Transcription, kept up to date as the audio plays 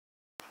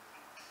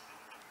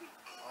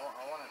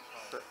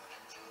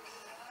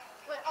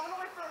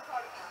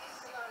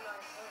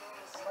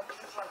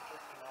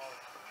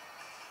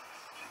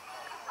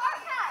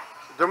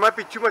There might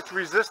be too much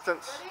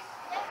resistance.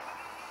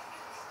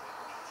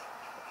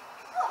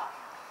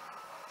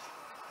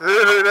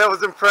 That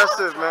was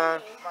impressive,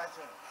 man.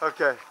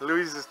 Okay,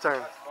 Louise's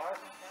turn.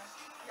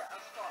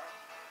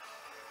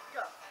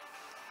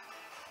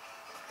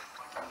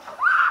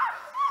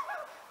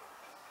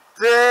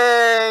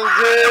 Dang,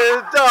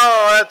 dude.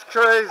 Oh, that's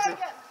crazy.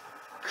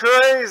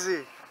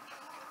 Crazy.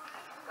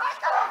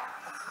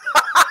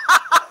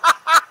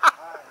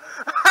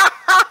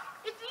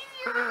 It's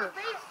easier than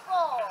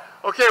baseball.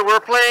 Okay, we're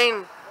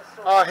playing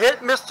hit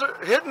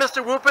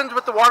Mr. Woopins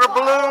with the water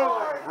balloon,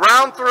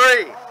 round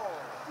 3.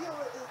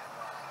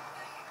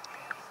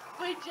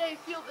 Wait, Jay,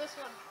 feel this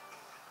one.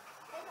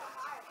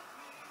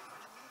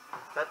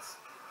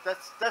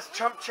 That's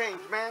chump change,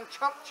 man.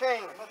 Chump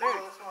change, dude.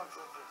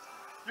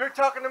 You're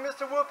talking to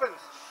Mr. Woopins.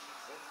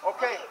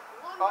 Okay.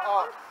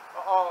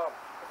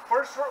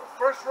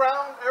 First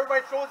round,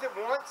 everybody throws it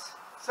once.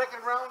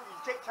 Second round, you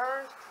take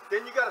turns.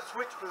 Then you gotta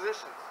switch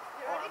positions.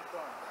 You ready?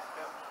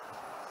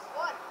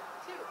 1,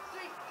 2,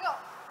 3, go.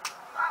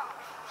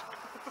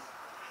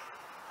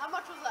 How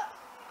much was that?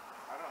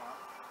 I don't know.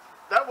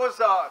 That was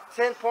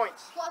 10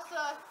 points. Plus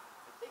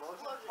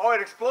explosion. Oh,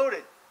 it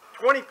exploded.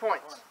 20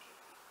 points.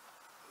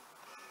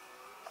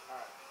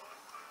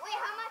 Wait,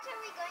 how much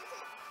are we going to?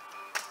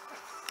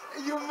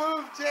 You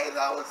moved, Jay.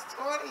 That was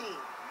 20.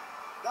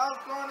 That was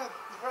going to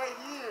right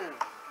here.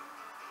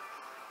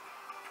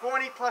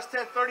 20 plus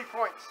 10, 30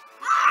 points.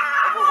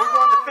 We're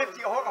going to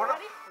 50. Hold on.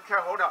 Okay,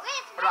 hold on.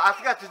 I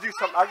forgot to do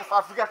something. I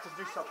forgot to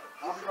do something.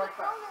 I'll be right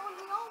back.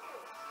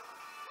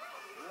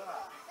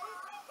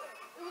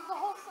 It was the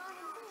whole sign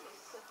and thing.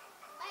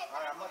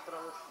 Alright, I'm going to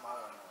throw this small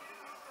one.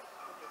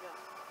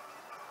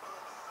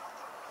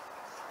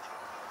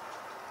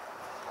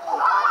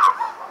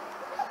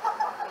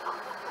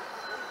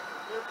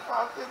 You're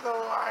popping the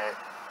wire.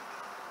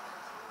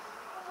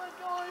 Oh my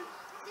gosh.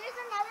 There's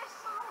another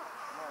small one.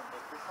 No,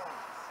 but this one.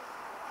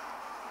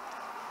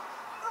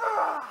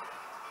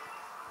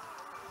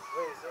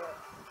 Wait, is that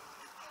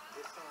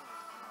this one?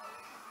 No,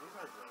 these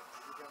are good.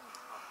 You can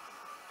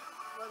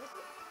What is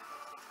it?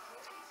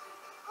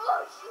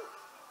 Oh shoot!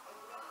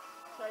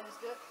 Should I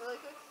just do it really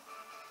quick?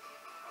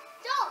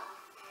 Don't!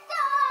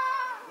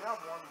 We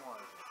have one more.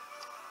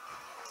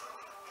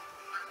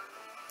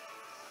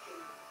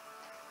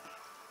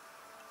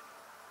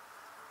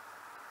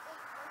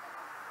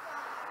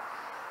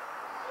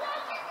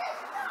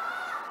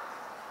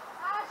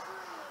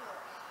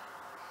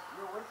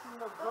 You're wasting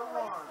the good Don't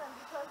waste one. them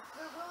because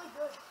they're really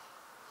good.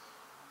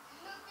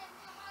 Look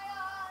into my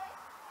eyes!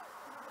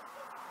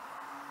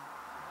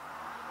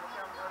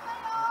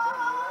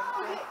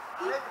 Okay.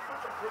 I had to put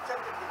some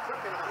protective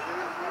equipment on,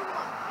 dude.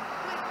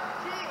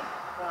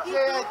 Jay,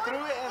 Jay, I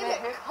threw it and it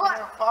hit cut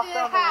and it popped in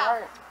on the half.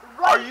 wire.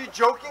 Are you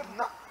joking?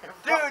 No.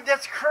 Dude,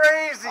 that's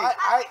crazy.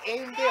 I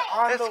aimed it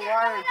on the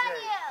wire,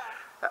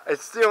 Jay.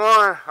 It's still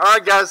on.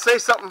 Alright, guys, say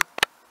something.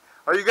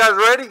 Are you guys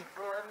ready?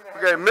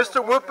 Okay,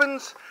 Mr.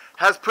 Woopins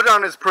has put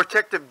on his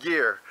protective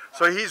gear,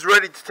 so he's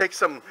ready to take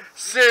some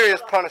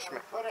serious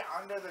punishment. Put it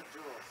under the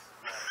jewels.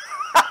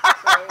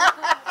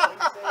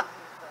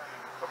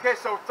 Okay,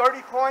 so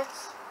 30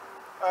 points,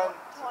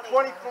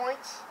 20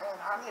 points, And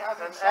Annie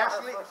hasn't and shot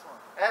her first one.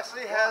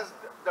 Ashley has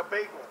the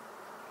bagel.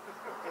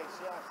 Okay,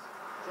 she has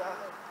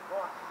it. Go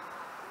on.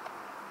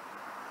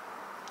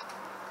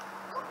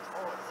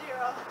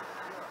 0.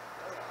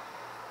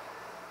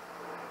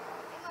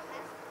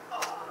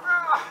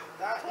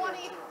 That 20.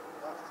 here, too.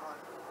 That's 20.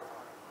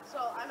 So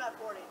I'm at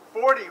 40.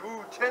 40,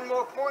 ooh, 10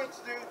 more points,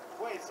 dude.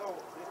 Wait, so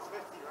it's 50,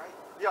 right?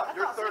 Yeah, I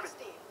you're thought 30.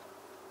 60.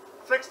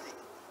 60.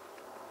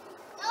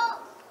 No!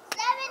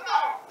 70!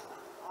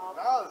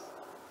 That was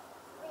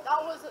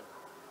That was a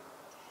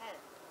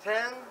 10.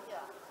 10? Yeah.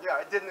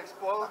 Yeah, it didn't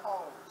explode.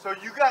 no. So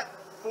you got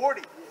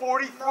 40.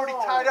 40 No.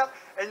 tied up,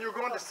 and you're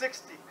going to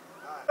 60.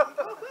 I have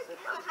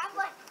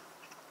one.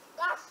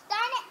 Gosh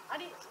darn it! I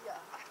need, yeah.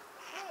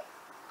 Wait,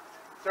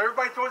 So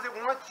everybody throws it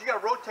once, you got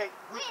to rotate.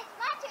 wait, it's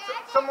my turn.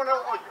 I didn't Someone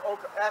else, throw it.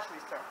 okay,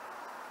 Ashley's turn.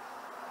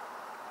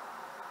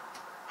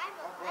 I'm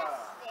the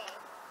best thing.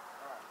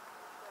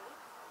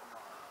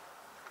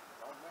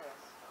 Don't miss.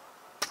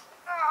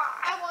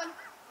 I won.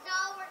 No,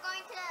 we're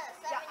going to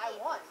 70. Yeah, I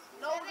won.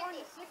 No, we're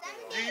going to 60.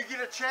 Do you get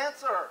a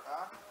chance, or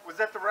Huh? was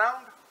that the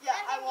round? Yeah,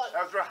 I won.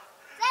 That was right.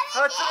 70!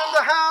 Hudson in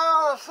the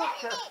house.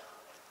 Okay. 70!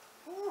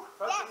 Whew,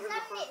 Yeah, Hudson is the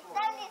 70, first one.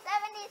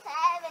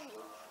 70.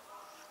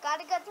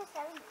 Gotta go to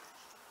 70.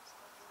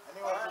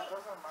 Anyways, it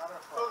doesn't matter.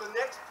 So the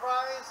next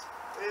prize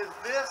is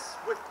this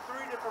with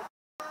 3 different.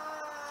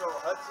 So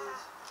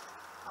Hudson's.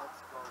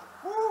 Let's go.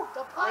 Woo!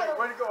 The pile.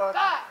 Way to go, Hudson.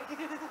 Back.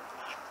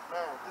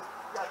 Man, this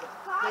got the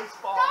Gosh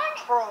baseball darn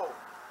it. pro.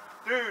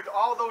 Dude,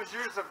 all those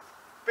years of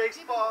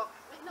baseball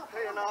Wait, no,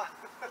 paying off.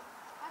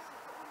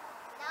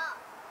 No.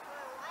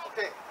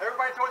 Okay,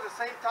 everybody throws at the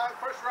same time.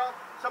 First round,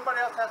 somebody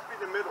else has to be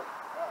in the middle.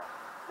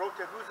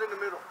 Rotate. Who's in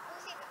the middle?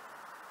 Who's it?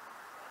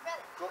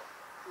 Brother. Go.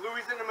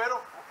 Louis in the middle?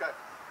 Okay.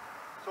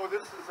 So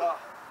this is Who's your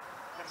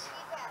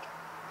brother?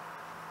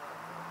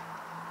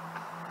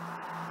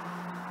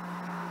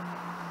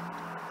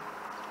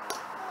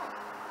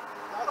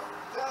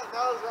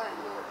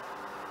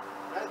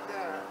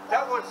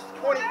 was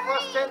 20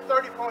 plus 10,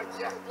 30 points.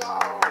 Yes, go.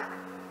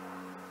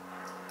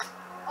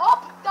 Oh,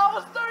 that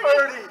was 30.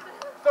 30,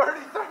 30,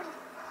 30.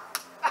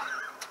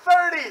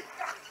 30, 30,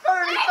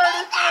 30.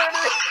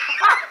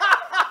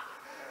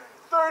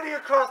 30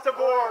 across the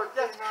board.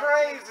 That's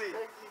crazy.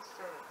 Take each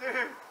turn. Dude.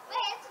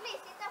 Wait, it's me.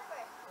 Sit down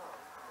first.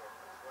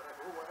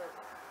 Whatever.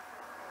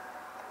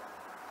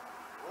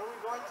 Were we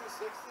going to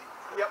 60?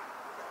 Yep.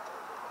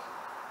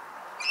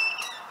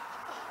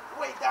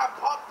 Wait, that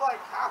popped like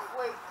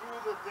halfway through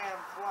the damn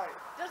flight.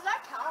 Does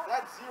that count?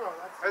 That's zero.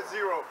 That's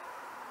zero.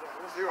 Yeah,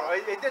 it was Zero.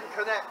 popped. It didn't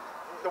connect.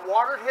 The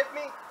water hit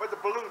me, but the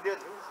balloon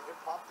didn't. It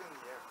popped in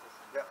the air. For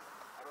some Yep.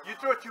 reason. You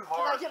threw it too Can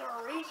I hard. get a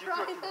reach You took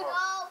right it now?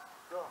 hard.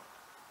 No. Go.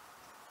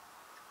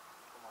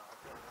 Come on, I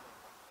can't.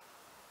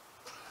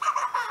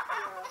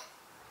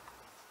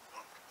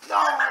 No!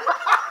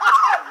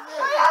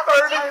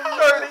 30,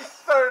 30,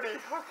 30.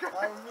 Okay.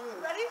 I knew it.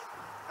 Ready?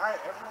 Alright,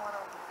 everyone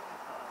on the team.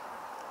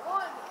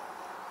 1,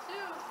 2,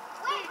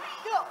 3,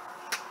 go.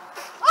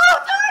 Oh,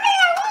 30!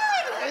 I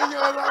won! Hey,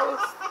 yo, that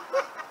was...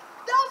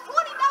 That was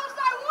 20. That was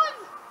I won.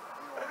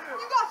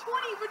 You got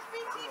 20, which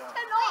means he's 10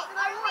 off, and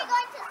I Are we won.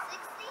 going to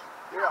 60?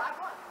 Yeah. I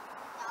won.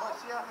 But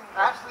she hasn't...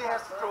 Ashley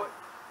has to throw it.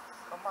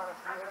 Come on, if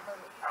you hit him in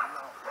the...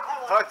 No.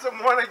 I won. Hudson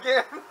won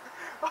again.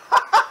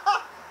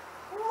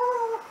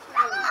 Woo.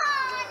 Come on!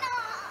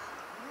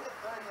 You hit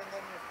 30 and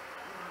then you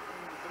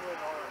do it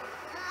all.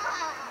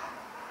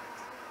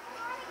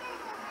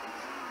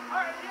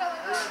 Alright, yeah,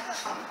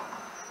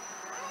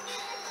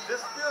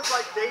 This feels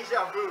like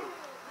deja vu.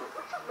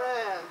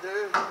 Man,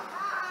 dude.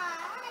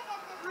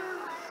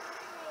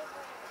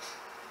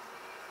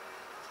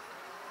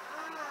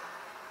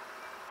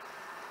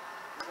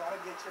 You gotta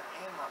get your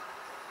aim up.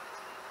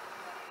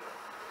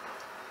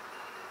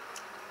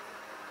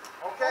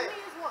 Okay.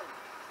 Only is one.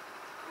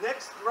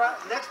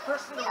 Next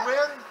person to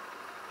win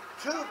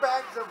 2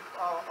 bags of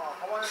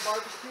Hawaiian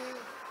barbecue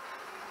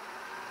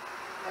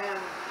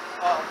and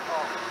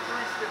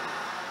 3 stickers.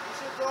 You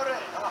should go to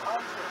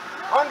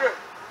 100. 100.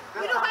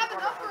 We don't have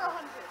enough for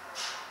 100.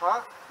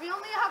 Huh? We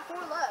only have 4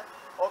 left.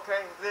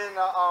 Okay, then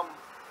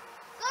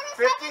Go to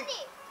 50? 70.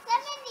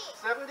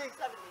 70?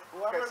 70.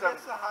 Whoever Okay,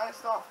 gets the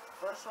highest off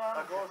first round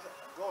Okay.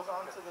 goes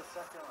on to the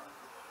second round.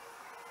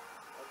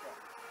 Okay.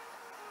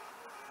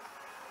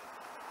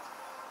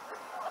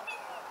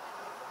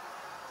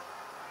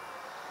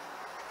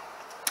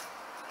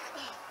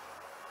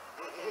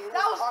 It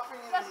That was was-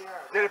 popping in that's- the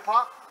air. Did it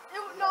pop?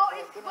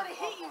 But it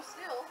hit you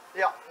still.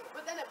 Yeah.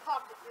 But then it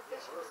popped. Your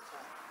fish was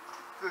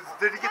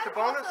Did he get the 10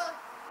 plus bonus?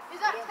 Is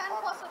that 10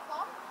 plus a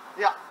pop?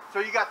 Yeah. So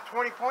you got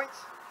 20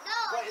 points? No,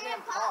 But it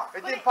didn't pop.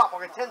 It But didn't it- pop.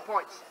 Okay, 10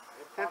 points.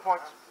 It 10 popped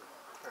points.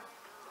 after.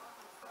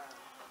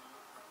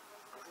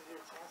 This is your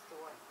chance to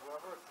win.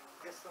 Whoever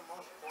gets the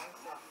most points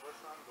that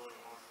first round goes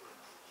on to it.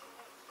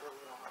 So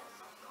we don't have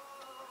enough.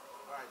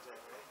 Alright, Jay,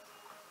 ready?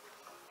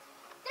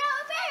 No,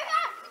 baby!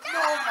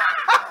 No!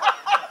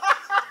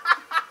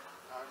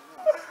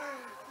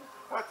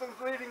 Hudson's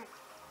leading.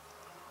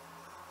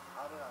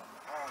 How did I?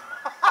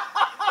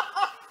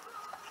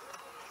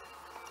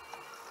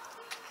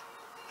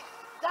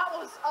 That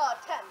was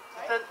 10,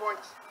 right? 10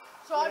 points.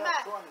 So I'm Yeah,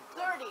 at 20.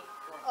 30.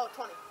 Oh,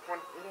 20.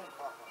 20. It didn't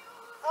pop up.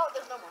 Oh,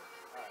 there's no more.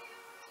 Alright.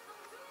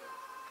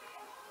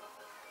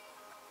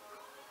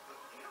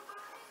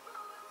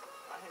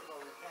 I hate but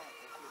we can't.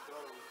 If you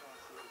throw it, we can't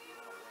see if you're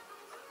gonna win.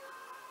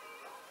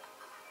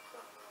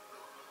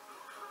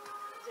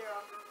 0.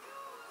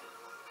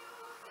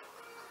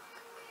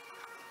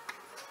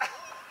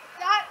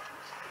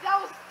 That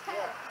was 10.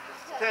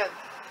 Yeah. 10.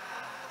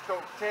 So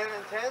 10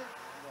 and 10?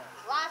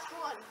 Last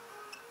one.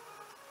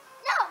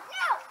 No,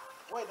 no!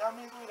 Wait, that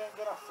means we didn't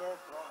get a fair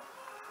throw.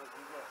 Because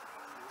you get.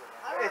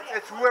 I already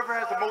It's got whoever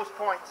points, has the so most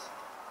points.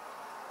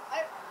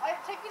 I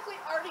technically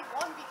already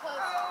won because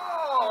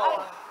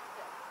Oh!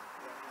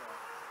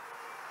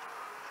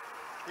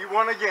 You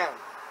won again.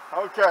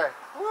 Okay.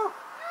 Woo.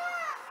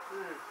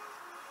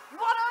 you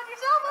won on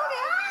yourself,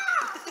 okay?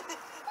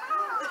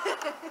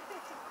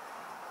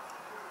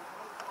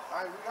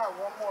 Alright, we got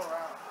one more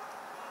round.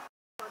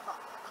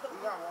 We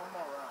got one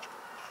more round.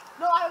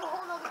 No, I have a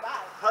whole nother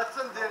bag.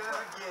 Hudson did it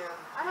again.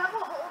 I have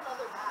a whole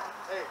nother bag.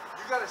 Hey,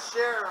 you gotta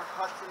share,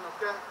 Hudson,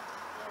 okay?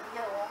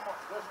 We get one more.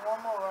 There's one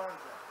more round,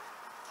 Jay.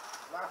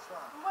 Last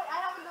round. Wait, I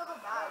have another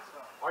bag. Last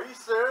round. Are you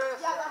serious?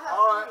 Yeah, that has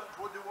Alright,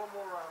 three. we'll do one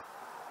more round.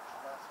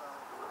 Last round.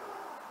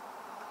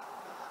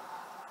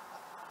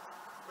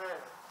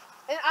 Man,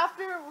 And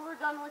after we're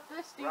done with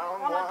this, do you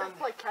Round want to one. just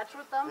play catch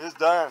with them? it's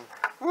done.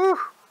 Woo!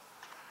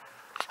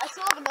 I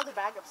still have another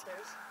bag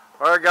upstairs.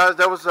 Alright guys,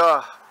 that was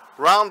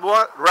round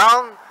one.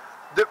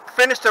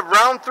 Finished of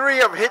round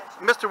 3 of hit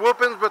Mr.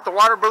 Woopins with the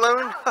water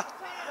balloon.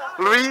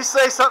 Luis,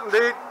 say something,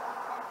 dude.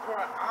 Bro,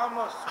 I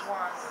almost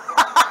won.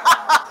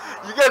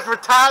 You guys were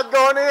tied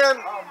going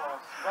in.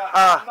 Almost. But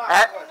I'm not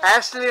good.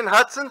 Ashley and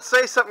Hudson,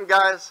 say something,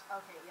 guys.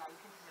 Okay,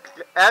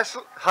 yeah, you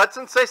can.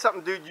 Hudson, say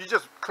something, dude. You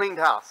just cleaned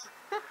house.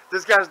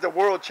 This guy's the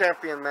world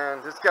champion,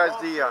 man. This guy's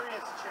World the Series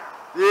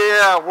champ.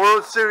 yeah,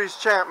 World Series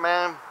champ,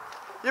 man.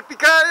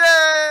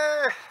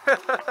 Yippee-ki-yay!